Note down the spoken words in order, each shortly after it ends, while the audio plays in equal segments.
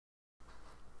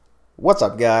What's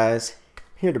up, guys?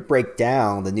 Here to break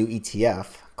down the new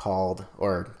ETF called,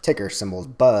 or ticker symbol is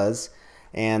Buzz.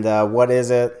 And what is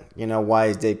it? Why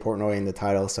is Dave Portnoy in the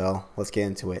title? So let's get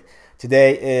into it.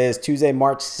 Today is Tuesday,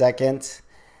 March 2nd.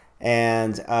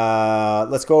 And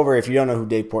let's go over, if you don't know who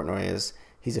Dave Portnoy is,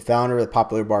 he's a founder of the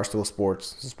popular Barstool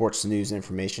Sports, sports news and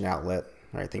information outlet.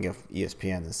 Right, think of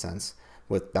ESPN in a sense,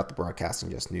 without the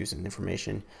broadcasting, just news and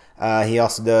information. He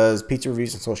also does pizza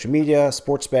reviews on social media,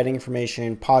 sports betting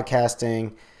information,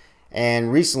 podcasting,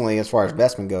 and recently, as far as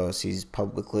investment goes, he's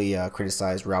publicly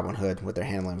criticized Robinhood with their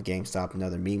handling of GameStop and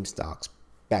other meme stocks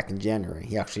back in January.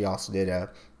 He actually also did an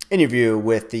interview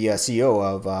with the CEO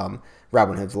of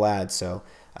Robinhood, Vlad. So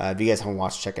if you guys haven't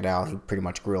watched, check it out. He pretty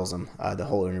much grills him the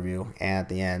whole interview, and at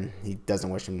the end, he doesn't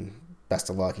wish him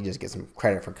best of luck. He just gets some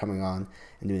credit for coming on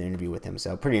and doing an interview with him.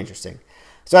 So pretty interesting.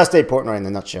 So that's Dave Portnoy in a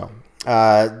nutshell.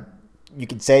 You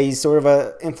could say he's sort of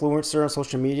an influencer on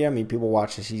social media. I mean, people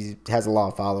watch this. He has a lot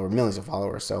of followers, millions of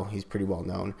followers, so he's pretty well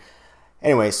known.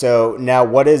 Anyway, so now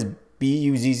what is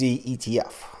BUZZ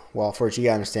ETF? Well, first you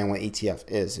got to understand what ETF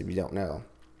is if you don't know.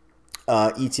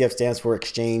 ETF stands for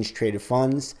Exchange Traded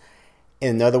Funds.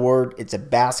 In another word, it's a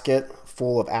basket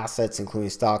full of assets, including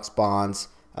stocks, bonds,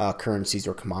 currencies,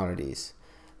 or commodities.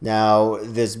 Now,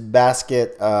 this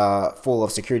basket full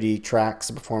of security tracks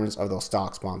the performance of those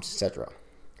stocks, bonds, etc.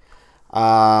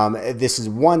 This is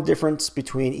one difference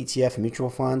between ETF and mutual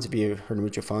funds. If you've heard of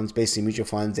mutual funds, basically mutual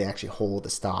funds, they actually hold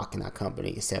the stock in that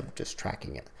company instead of just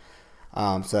tracking it.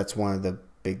 So that's one of the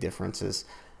big differences.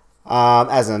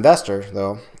 As an investor,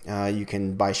 though, you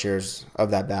can buy shares of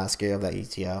that basket, of that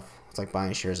ETF. It's like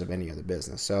buying shares of any other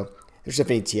business. So there's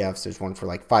different ETFs. There's one for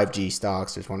like 5G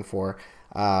stocks. There's one for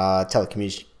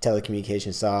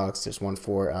telecommunication stocks. There's one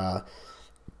for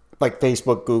like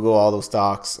Facebook, Google, all those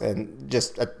stocks, and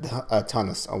just a ton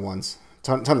of ones,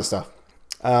 ton of stuff.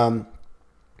 Where am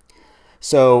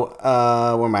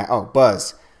I? Oh,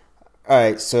 Buzz. All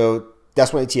right, so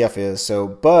that's what ETF is. So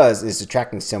Buzz is the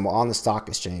tracking symbol on the stock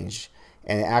exchange,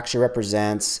 and it actually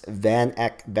represents Van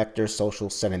Eck Vector Social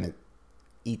Sentiment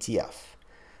ETF.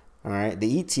 All right,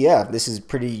 the ETF, this is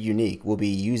pretty unique, will be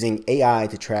using AI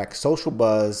to track social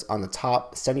buzz on the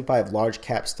top 75 large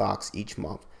cap stocks each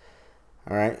month.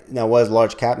 All right, now what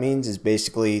large cap means is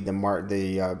basically the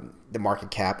market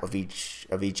cap of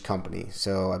each company.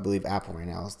 So I believe Apple right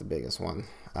now is the biggest one,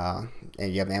 and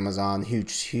you have Amazon,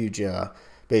 huge.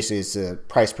 Basically, it's the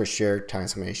price per share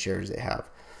times how many shares they have,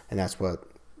 and that's what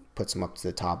puts them up to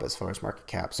the top as far as market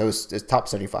cap. So it's top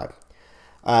 75.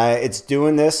 It's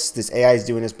doing this AI is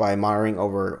doing this by monitoring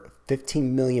over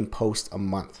 15 million posts a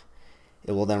month.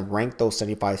 It will then rank those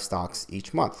 75 stocks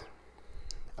each month.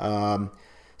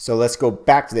 So let's go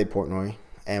back to Dave Portnoy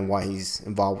and why he's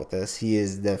involved with this. He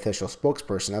is the official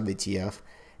spokesperson of the ETF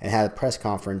and had a press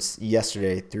conference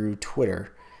yesterday through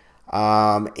Twitter.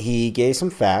 He gave some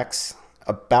facts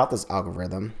about this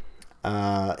algorithm.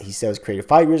 He said it was created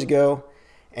 5 years ago,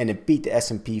 and it beat the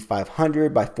S&P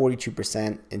 500 by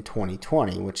 42% in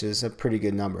 2020, which is a pretty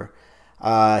good number.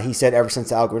 He said ever since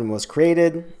the algorithm was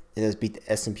created, it has beat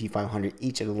the S&P 500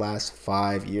 each of the last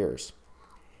 5 years.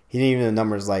 He didn't even know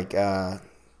numbers like,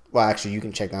 well, actually, you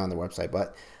can check that on the website,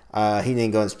 but he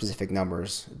didn't go into specific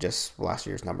numbers, just last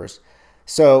year's numbers.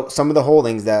 So some of the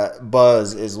holdings that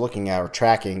Buzz is looking at or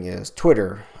tracking is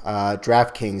Twitter,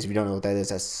 DraftKings, if you don't know what that is,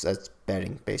 that's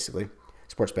betting, basically,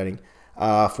 sports betting.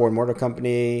 Ford Motor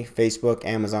Company, Facebook,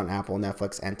 Amazon, Apple,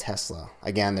 Netflix, and Tesla.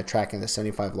 Again, they're tracking the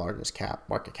 75 largest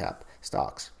market cap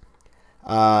stocks.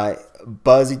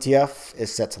 Buzz ETF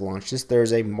is set to launch this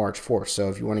Thursday, March 4th. So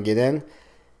if you want to get in,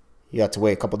 you have to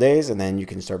wait a couple days, and then you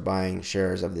can start buying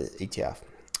shares of the ETF.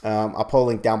 I'll put a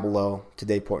link down below to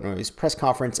Dave Portnoy's press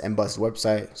conference and Buzz's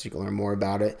website, so you can learn more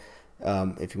about it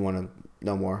if you want to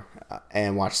know more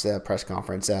and watch the press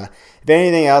conference. If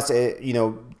anything else,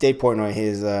 Dave Portnoy,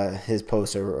 his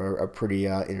posts are pretty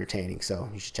entertaining, so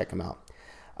you should check them out.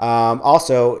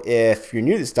 Also, if you're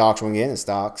new to stocks, want to get into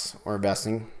stocks or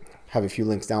investing, have a few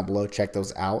links down below. Check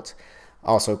those out.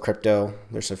 Also, crypto,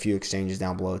 there's a few exchanges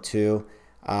down below too.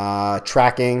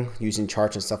 Tracking using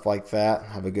charts and stuff like that,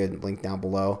 have a good link down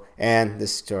below. And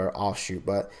this is our offshoot,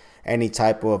 but any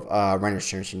type of rent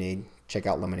insurance you need, check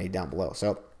out Lemonade down below.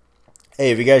 So hey,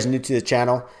 if you guys are new to the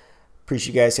channel,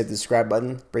 appreciate you guys hit the subscribe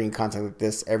button, bringing content like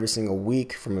this every single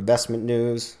week from investment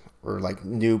news or like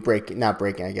not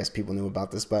breaking, I guess people knew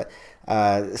about this, but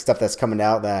stuff that's coming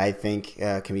out that I think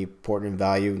can be important in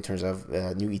value in terms of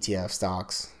new ETF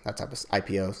stocks, that type of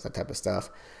IPOs, that type of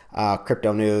stuff,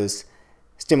 crypto news,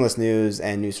 stimulus news,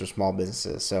 and news for small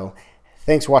businesses. So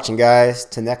thanks for watching, guys.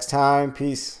 Till next time,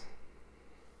 peace.